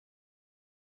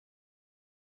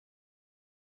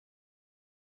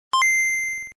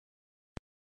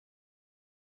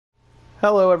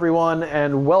Hello everyone,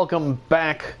 and welcome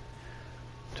back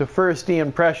to First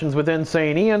Ian-pressions with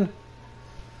Insane Ian.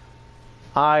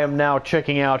 I am now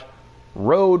checking out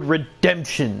Road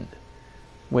Redemption,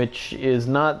 which is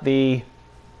not the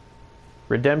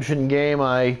redemption game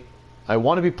I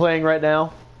want to be playing right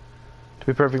now. To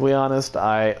be perfectly honest,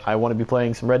 I want to be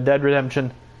playing some Red Dead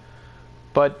Redemption.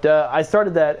 But I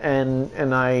started that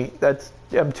and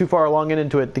I'm too far along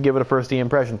into it to give it a first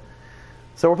Ian-pression.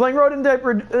 So we're playing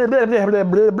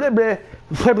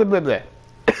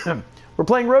we're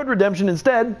playing Road Redemption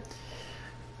instead.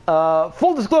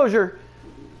 Full disclosure,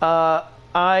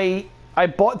 I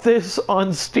bought this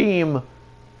on Steam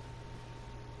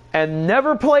and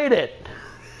never played it.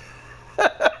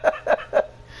 I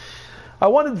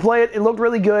wanted to play it. It looked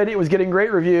really good. It was getting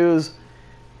great reviews.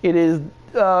 It is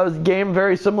a game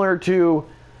very similar to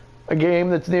a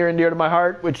game that's near and dear to my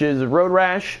heart, which is Road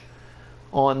Rash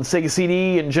on Sega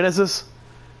CD and Genesis.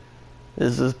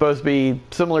 This is supposed to be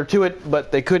similar to it, but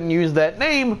they couldn't use that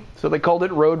name, so they called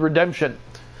it Road Redemption.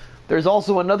 There's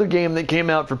also another game that came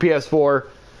out for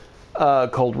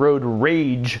PS4 called Road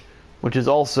Rage, which is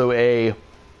also a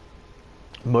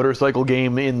motorcycle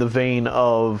game in the vein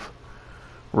of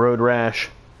Road Rash.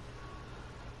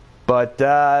 But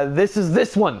this is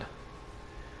this one.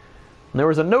 And there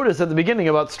was a notice at the beginning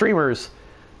about streamers,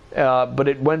 but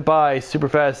it went by super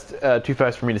fast, too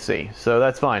fast for me to see. So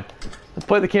that's fine. Let's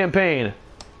play the campaign.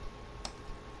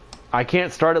 I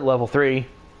can't start at level 3.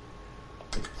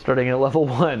 Starting at level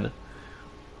 1.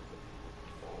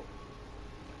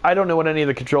 I don't know what any of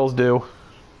the controls do.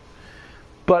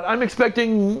 But I'm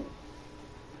expecting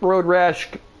Road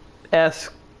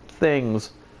Rash-esque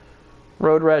things.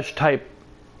 Road Rash type.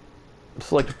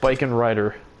 Select bike and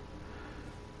rider.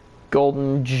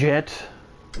 Golden Jet.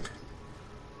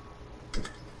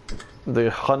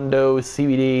 The Hundo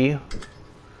CBD.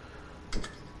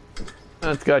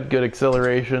 That's got good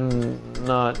acceleration,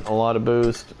 not a lot of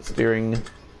boost. Steering.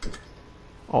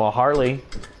 Oh, a Harley.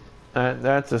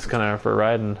 That's just kind of for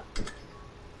riding.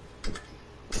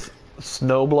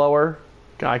 Snowblower.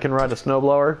 I can ride a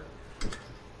snowblower.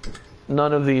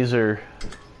 None of these are.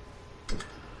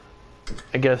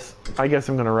 I guess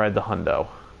I'm gonna ride the Hundo.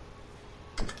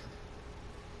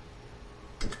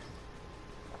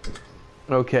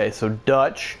 Okay, so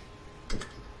Dutch.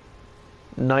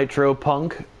 Nitro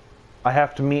Punk. I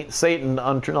have to meet Satan to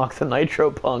unlock the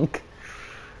Nitro Punk.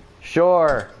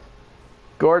 Sure.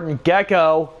 Gordon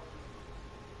Gekko.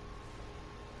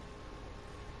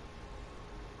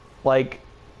 Like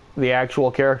the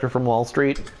actual character from Wall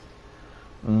Street.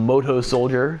 Moto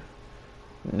Soldier.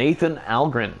 Nathan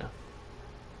Algren.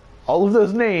 All of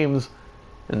those names.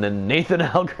 And then Nathan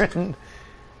Algren.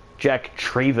 Jack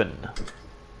Traven.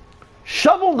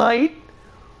 Shovel Knight?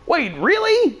 Wait,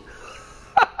 really?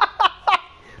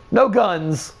 No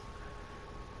guns.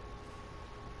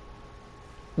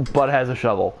 But has a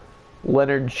shovel.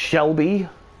 Leonard Shelby.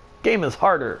 Game is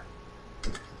harder.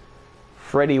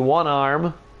 Freddy One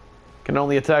Arm. Can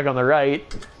only attack on the right.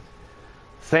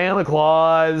 Santa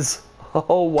Claus.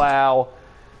 Oh, wow.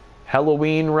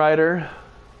 Halloween Rider.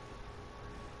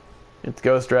 It's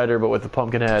Ghost Rider, but with the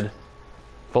pumpkin head.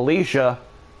 Felicia.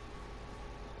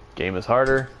 Game is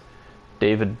harder.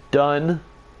 David Dunn.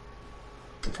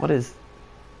 What is...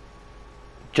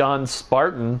 John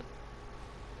Spartan.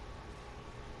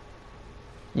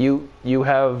 You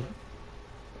have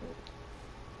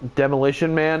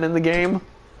Demolition Man in the game.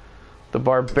 The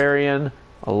Barbarian.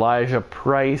 Elijah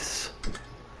Price.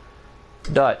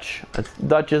 Dutch.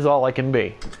 Dutch is all I can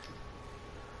be.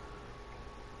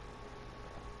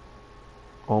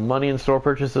 All money and store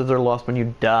purchases are lost when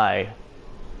you die.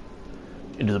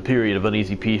 It is a period of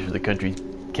uneasy peace for the country's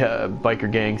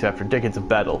biker gangs after decades of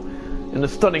battle. In a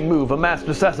stunning move, a masked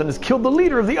assassin has killed the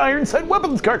leader of the Ironside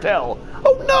Weapons Cartel.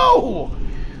 Oh no!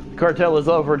 The cartel has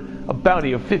offered a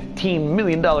bounty of $15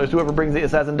 million to whoever brings the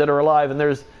assassin dead or alive, and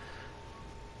there's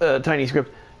a tiny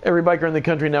script. Every biker in the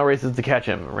country now races to catch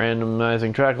him,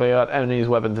 randomizing track layout, enemies,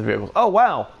 weapons, and vehicles. Oh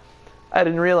wow! I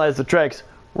didn't realize the tracks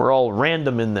were all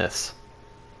random in this.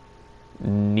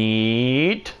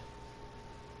 Neat.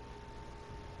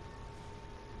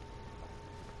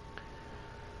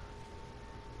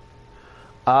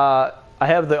 I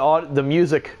have the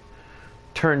music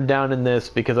turned down in this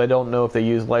because I don't know if they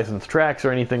use licensed tracks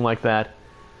or anything like that.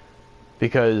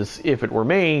 Because if it were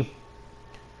me,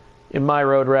 in my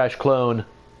Road Rash clone,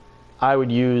 I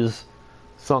would use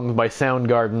songs by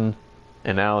Soundgarden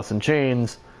and Alice in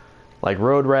Chains, like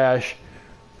Road Rash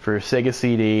for Sega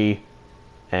CD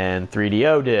and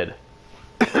 3DO did.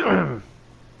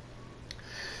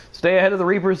 Stay ahead of the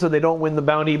Reapers so they don't win the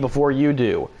bounty before you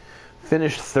do.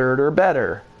 Finish third or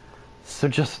better. So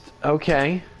just,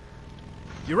 okay.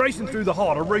 You're racing through the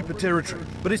heart of Reaper territory,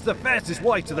 but it's the fastest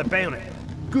way to the bounty.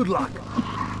 Good luck.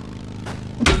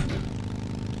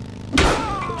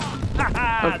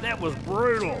 Haha, that was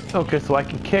brutal. Okay, so I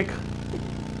can kick.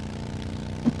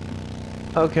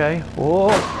 Okay, whoa.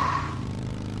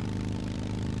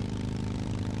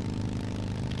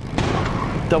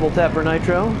 Double tap for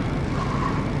nitro.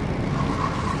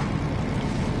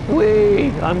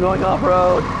 Whee! I'm going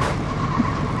off-road.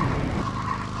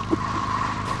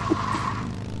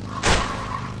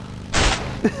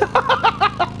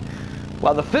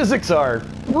 Wow, the physics are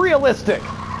realistic.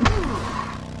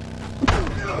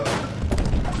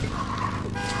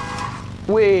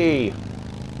 Whee!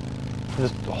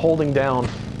 Just holding down.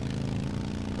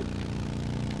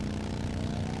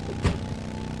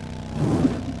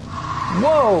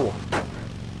 Whoa!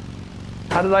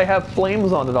 How did I have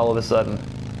flames on it all of a sudden?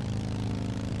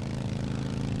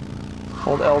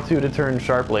 Hold L2 to turn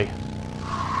sharply.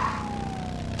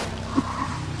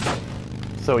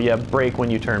 So yeah, brake when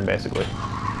you turn, basically.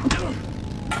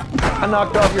 I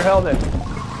knocked off your helmet.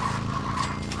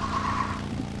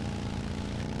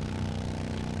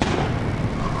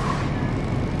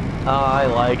 I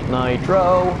like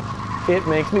nitro. It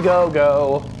makes me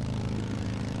go.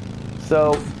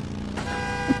 So,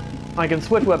 I can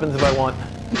switch weapons if I want.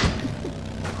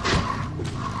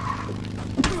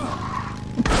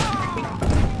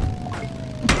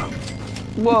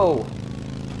 Whoa.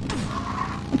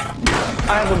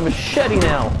 I have a machete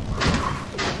now.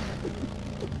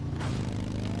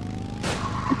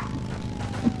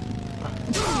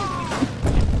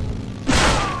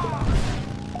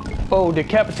 Oh,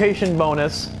 decapitation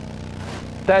bonus.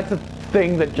 That's a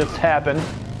thing that just happened.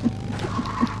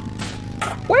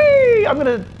 Whee!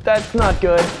 That's not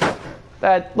good.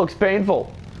 That looks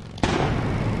painful.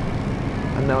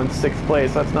 I'm now in 6th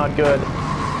place. That's not good.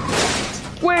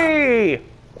 Whee!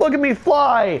 Look at me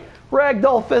fly!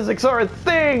 Ragdoll physics are a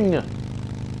thing!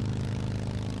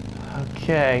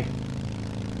 Okay.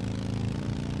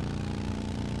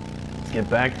 Let's get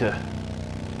back to...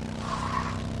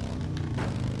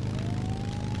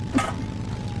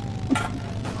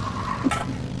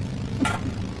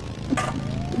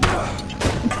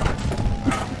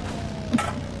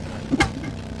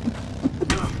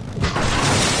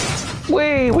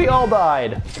 Whee! We all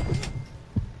died!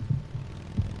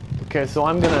 Okay, so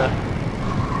I'm gonna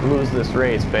lose this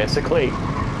race, basically.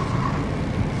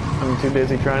 I'm too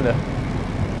busy trying to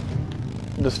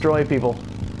destroy people.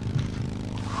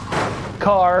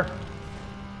 Car!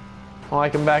 Oh, I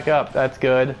can back up. That's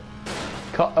good.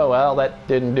 Oh, well, that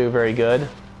didn't do very good.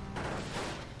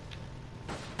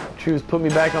 Choose put me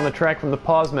back on the track from the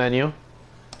pause menu.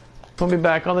 Put me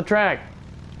back on the track.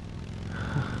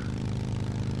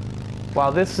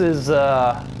 Wow, this is, it's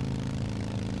a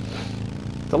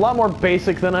lot more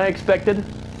basic than I expected.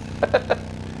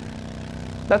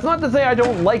 That's not to say I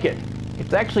don't like it.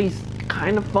 It's actually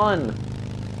kind of fun.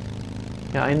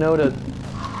 Yeah, I know to...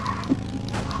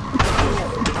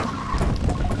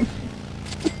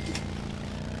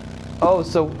 Oh,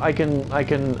 so I can,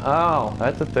 oh,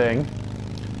 that's a thing.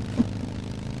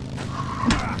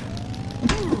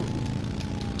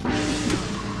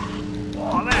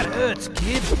 Oh, that hurts,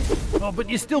 kid. Oh, but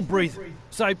you still breathe.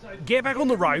 So, get back on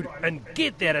the road and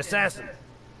get that assassin.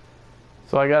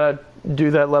 So I gotta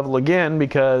do that level again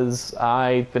because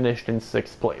I finished in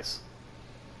 6th place.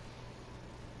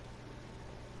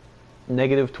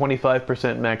 Negative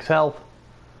 25% max health.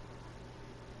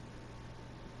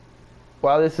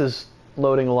 Wow, this is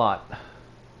loading a lot.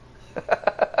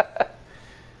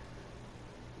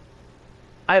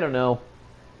 I don't know.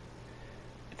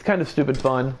 It's kind of stupid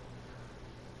fun.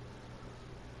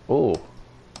 Ooh.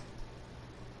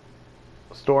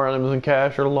 Store items and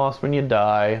cash are lost when you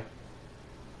die.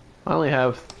 I only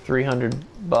have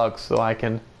 $300, so I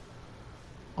can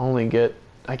only get...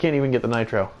 I can't even get the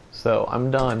nitro, so I'm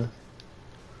done.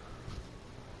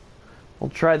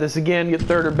 We'll try this again, get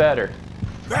 3rd or better.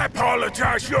 That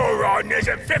politics you're on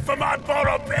isn't fit for my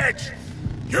bottle, bitch!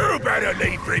 You better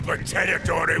leave Reaper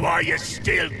territory while you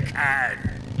still can!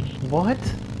 What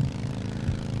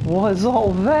was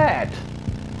all that?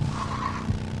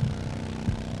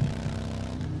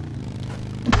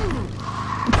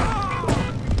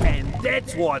 And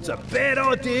that's why it's a bad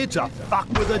idea to fuck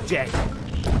with a jack.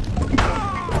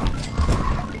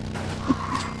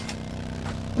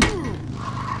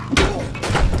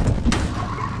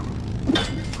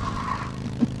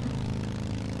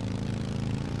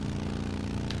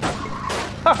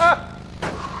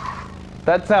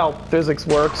 That's how physics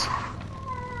works.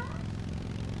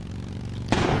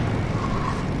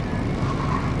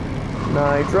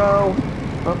 Nitro.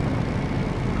 Oh.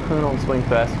 I don't swing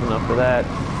fast enough for that.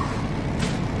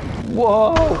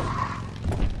 Whoa!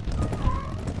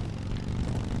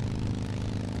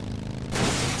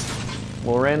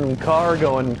 Well, random car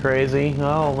going crazy.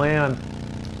 Oh, man.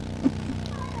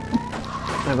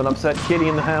 I have an upset kitty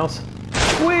in the house.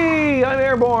 Whee! I'm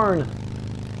airborne!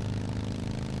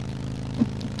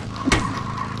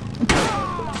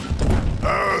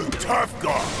 Oh, tough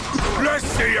guy. Let's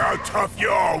see how tough you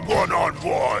are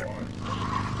one-on-one.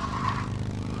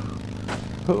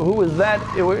 Who was that?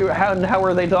 How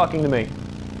are they talking to me?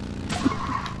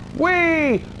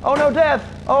 Whee! Oh, no death!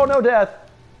 Oh, no death!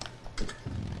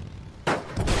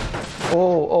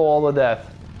 Oh, all the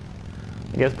death.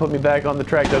 I guess put me back on the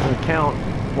track doesn't count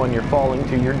when you're falling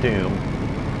to your doom.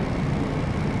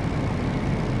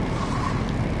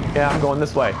 Yeah, I'm going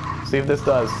this way. See if this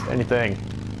does anything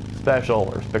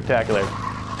special or spectacular.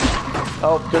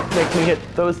 Oh, just makes me hit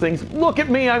those things. Look at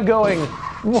me, I'm going.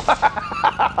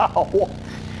 Wow.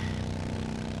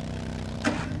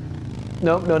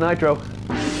 Nope, no nitro.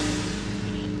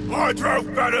 I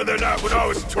drove better than that when I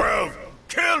was 12.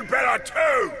 Killed better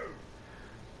too.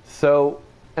 So,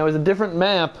 it was a different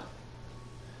map,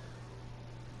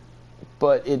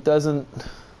 but it doesn't...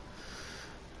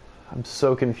 I'm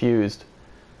so confused.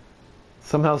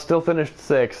 Somehow still finished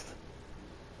 6th,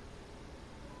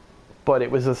 but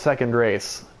it was a second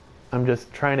race. I'm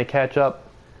just trying to catch up.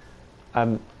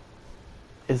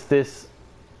 Is this...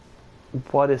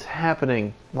 What is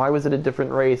happening? Why was it a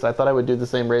different race? I thought I would do the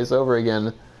same race over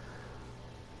again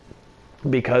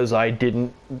because I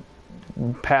didn't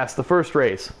pass the first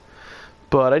race.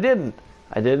 But I didn't.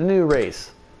 I did a new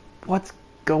race. What's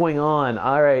going on?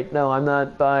 Alright, no, I'm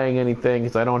not buying anything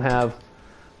because I don't have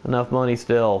enough money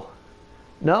still.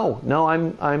 No,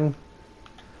 I'm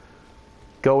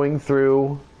going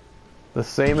through the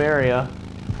same area.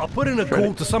 I'll put in a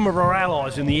call to some of our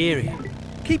allies in the area.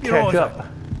 Keep your eyes Catch up.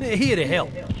 open. They're here to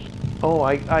help. Oh,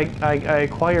 I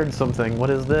acquired something. What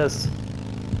is this?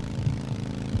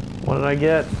 What did I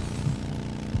get?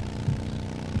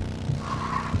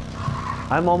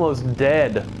 I'm almost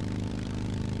dead.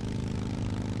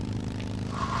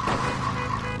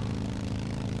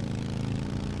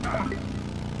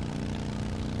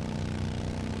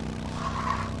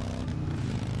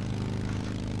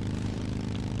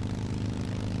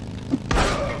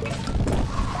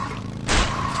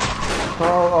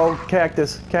 Oh,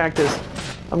 cactus.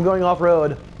 I'm going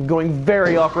off-road. I'm going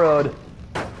very off-road.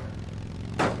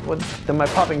 What, am I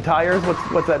popping tires?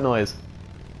 What's that noise?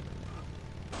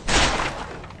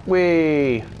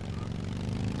 Whee!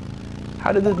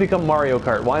 How did this become Mario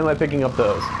Kart? Why am I picking up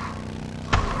those?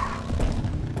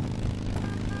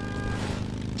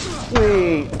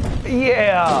 Whee!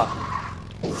 Yeah!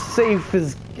 Safe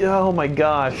as... Oh my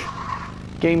gosh.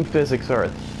 Game physics are a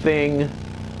thing.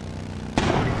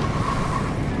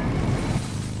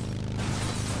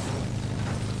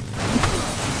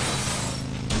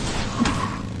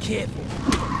 Careful.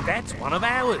 That's one of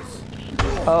ours.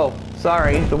 Oh,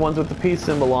 sorry. The ones with the peace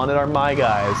symbol on it are my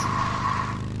guys.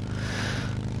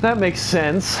 That makes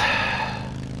sense.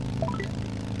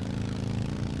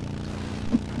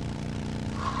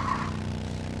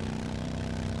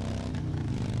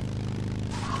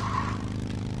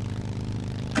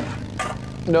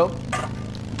 Nope.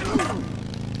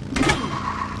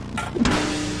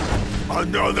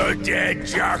 Another dead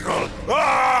jackal.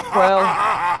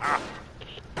 Well,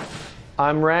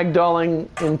 I'm ragdolling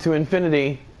into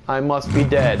infinity. I must be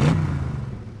dead.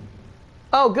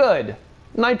 Oh, good.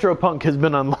 Nitro Punk has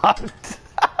been unlocked.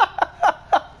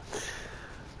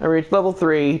 I reached level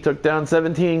 3, took down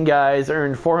 17 guys,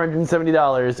 earned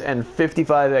 $470 and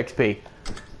 55 XP.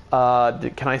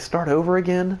 Can I start over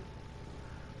again?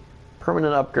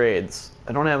 Permanent upgrades.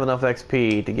 I don't have enough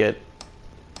XP to get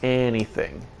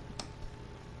anything.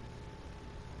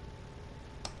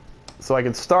 So I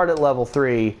can start at level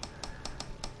 3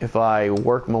 if I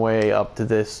work my way up to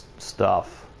this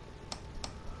stuff.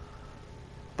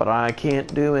 But I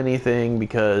can't do anything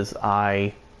because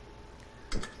I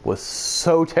was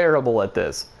so terrible at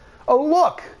this. Oh,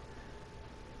 look!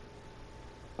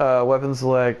 Weapon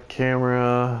select,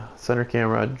 camera, center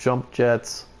camera, jump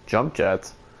jets.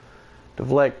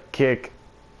 Deflect, kick,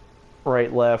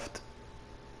 right, left.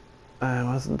 I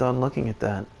wasn't done looking at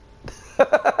that.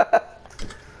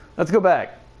 Let's go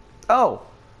back. Oh!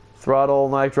 Throttle,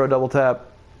 nitro, double tap,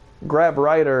 grab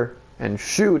rider, and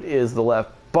shoot is the left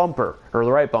bumper, or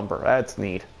the right bumper. That's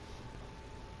neat.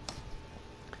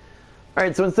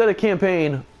 Alright, so instead of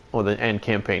campaign, and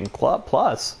campaign club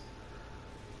plus,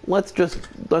 let's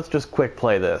just quick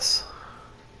play this.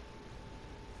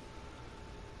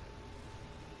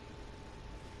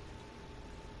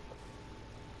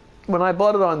 when I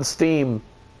bought it on Steam,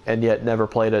 and yet never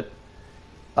played it,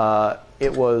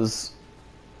 it was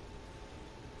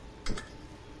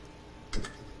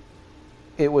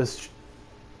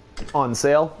on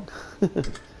sale.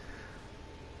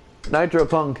 Nitro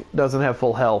Punk doesn't have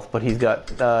full health, but he's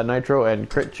got Nitro and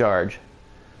Crit Charge.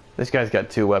 This guy's got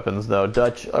 2 weapons, though.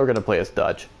 Dutch, we're going to play as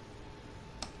Dutch.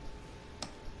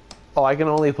 Oh, I can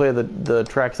only play the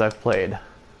tracks I've played.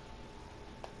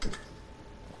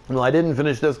 Well, I didn't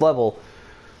finish this level,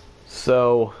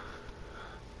 so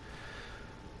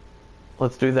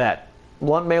let's do that.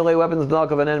 Blunt melee weapons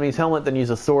knock off an enemy's helmet, then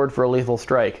use a sword for a lethal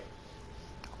strike.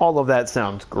 All of that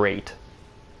sounds great.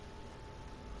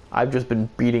 I've just been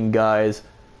beating guys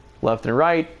left and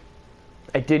right.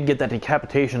 I did get that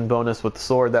decapitation bonus with the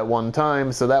sword that one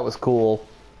time, so that was cool.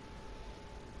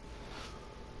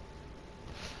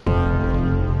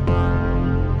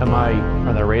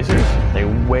 Are there racers? They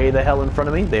way the hell in front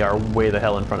of me? They are way the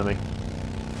hell in front of me.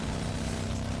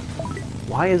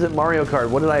 Why is it Mario Kart?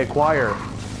 What did I acquire?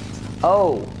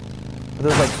 Oh,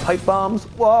 there's like pipe bombs?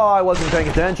 Whoa, I wasn't paying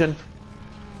attention.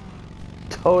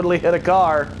 Totally hit a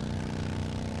car.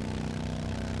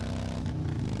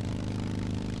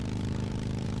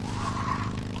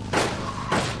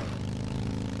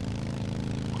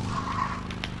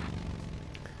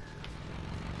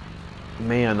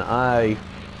 Man, I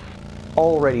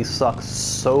already suck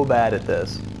so bad at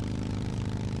this.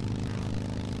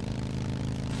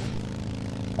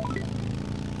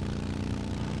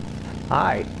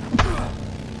 Hi.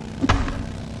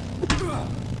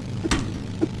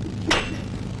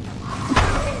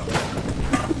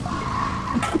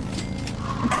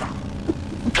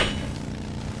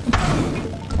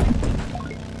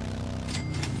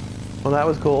 Well, that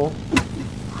was cool.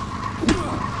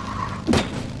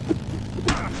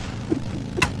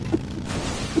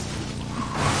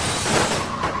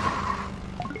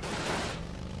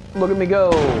 Look at me go.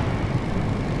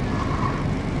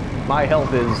 My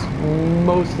health is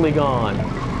mostly gone.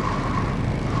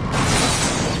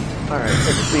 Alright,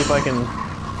 let's see if I can...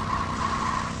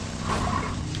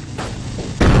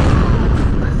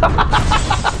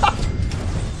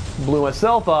 Blew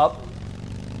myself up.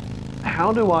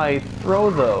 How do I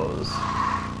throw those?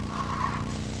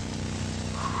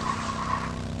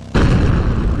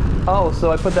 Oh,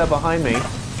 so I put that behind me.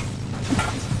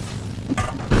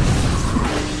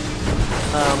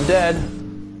 I'm dead.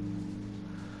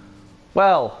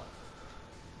 Well,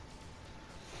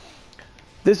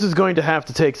 this is going to have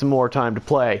to take some more time to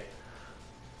play.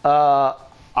 As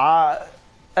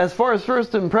far as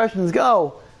first impressions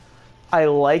go, I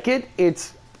like it.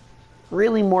 It's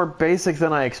really more basic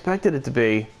than I expected it to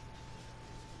be.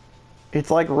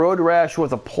 It's like Road Rash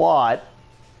with a plot,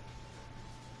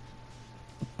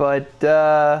 but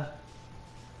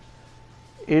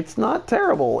it's not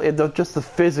terrible. Just the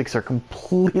physics are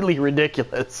completely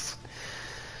ridiculous.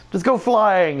 Just go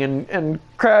flying and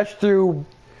crash through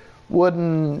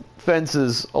wooden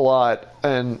fences a lot,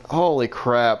 and holy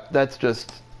crap, that's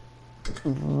just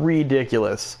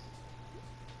ridiculous.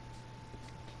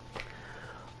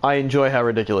 I enjoy how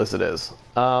ridiculous it is.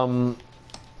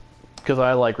 Because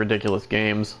I like ridiculous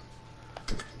games.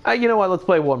 You know what, let's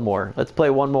play one more. Let's play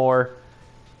one more.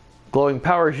 Glowing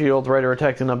power shields, rider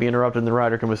attacks and not be interrupted, and the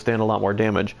rider can withstand a lot more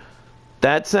damage.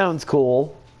 That sounds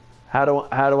cool. How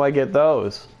do I get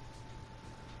those?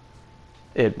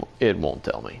 It won't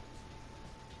tell me.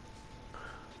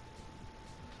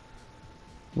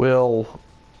 We'll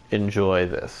enjoy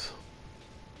this.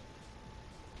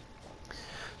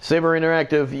 Saber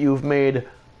Interactive, you've made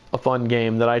a fun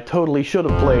game that I totally should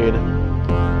have played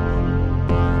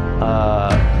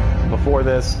before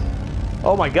this.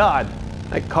 Oh my god!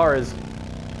 That car is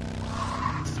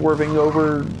swerving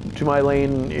over to my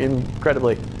lane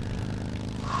incredibly.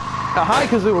 Hi,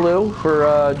 Kazooaloo,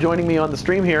 for joining me on the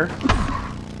stream here.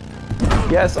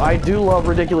 Yes, I do love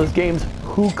ridiculous games.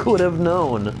 Who could have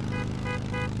known?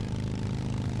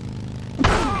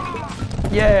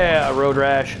 Yeah, Road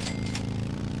Rash.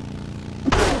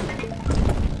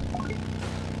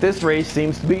 This race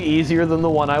seems to be easier than the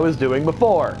one I was doing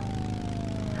before.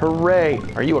 Hooray!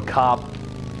 Are you a cop?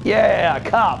 Yeah, a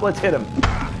cop! Let's hit him.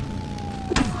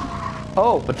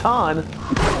 Oh, baton.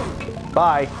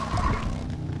 Bye.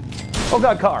 Oh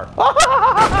god, car.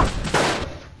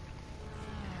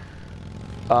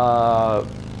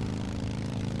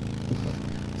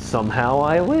 Somehow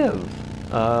I live.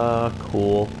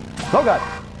 Cool. Oh god.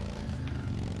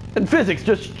 And physics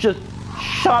just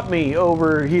shot me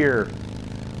over here.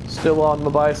 Still on the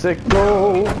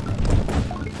bicycle.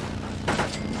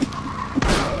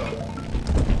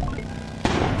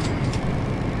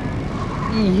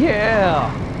 Yeah.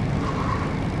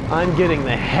 I'm getting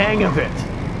the hang of it.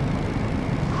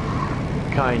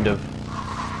 Kind of.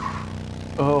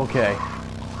 Okay.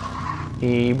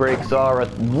 E-brakes are a...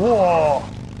 Whoa!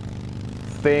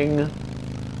 Thing.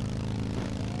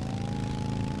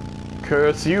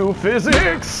 Curse you,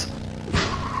 physics!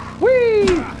 Whee!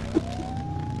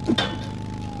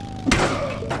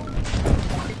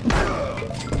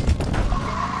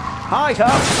 Hi,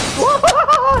 cop!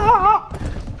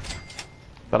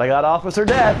 But I got Officer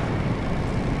Death.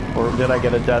 Or did I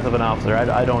get a death of an officer?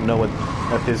 I don't know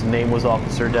if his name was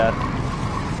Officer Death.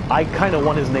 I kind of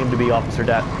want his name to be Officer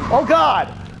Death. Oh,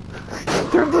 God!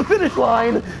 There's the finish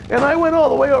line, and I went all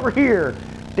the way over here.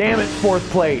 Damn it, 4th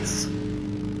place.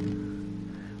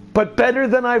 But better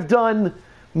than I've done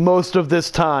most of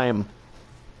this time.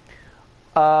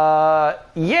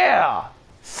 Yeah.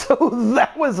 So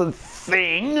that was a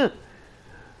thing.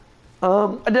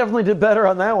 I definitely did better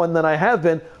on that one than I have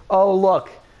been. Oh, look.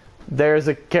 There's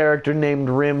a character named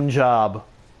Rim Job.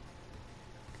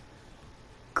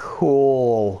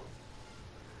 Cool.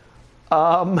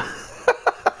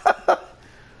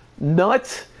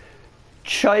 Nut,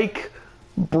 Chike,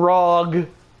 Brog,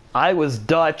 I was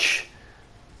Dutch,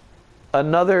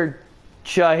 another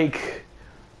Chike,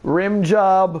 Rim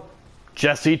Job,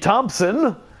 Jesse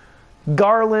Thompson,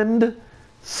 Garland,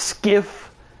 Skiff,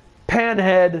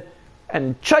 Panhead,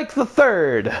 and Chike the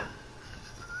Third.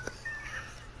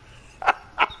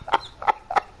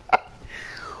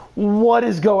 What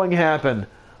is going to happen?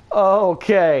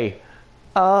 Okay.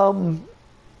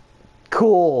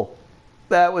 Cool.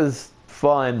 That was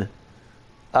fun.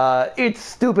 It's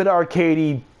stupid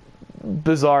arcadey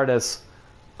bizarreness.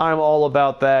 I'm all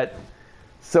about that.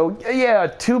 So, yeah,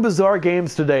 2 bizarre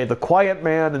games today. The Quiet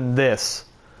Man and this.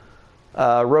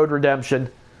 Road Redemption.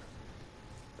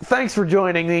 Thanks for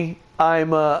joining me. I'm,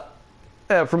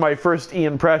 for my first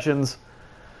Ian-pressions.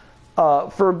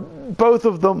 For both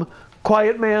of them,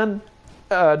 Quiet Man,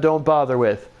 don't bother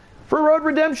with. For Road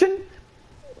Redemption,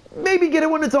 maybe get it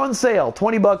when it's on sale.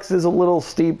 $20 is a little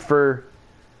steep for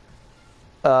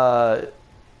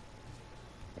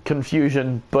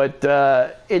confusion, but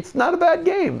it's not a bad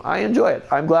game. I enjoy it.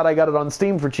 I'm glad I got it on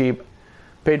Steam for cheap.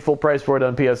 Paid full price for it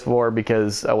on PS4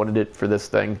 because I wanted it for this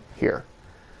thing here.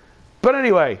 But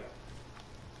anyway,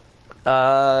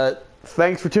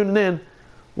 thanks for tuning in.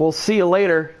 We'll see you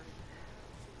later.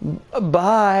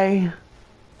 Bye.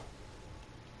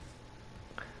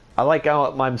 I like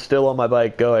how I'm still on my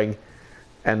bike going,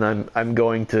 and I'm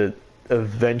going to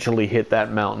eventually hit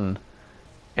that mountain,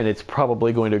 and it's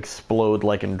probably going to explode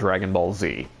like in Dragon Ball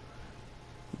Z.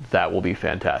 That will be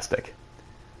fantastic.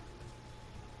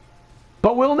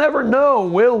 But we'll never know,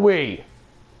 will we?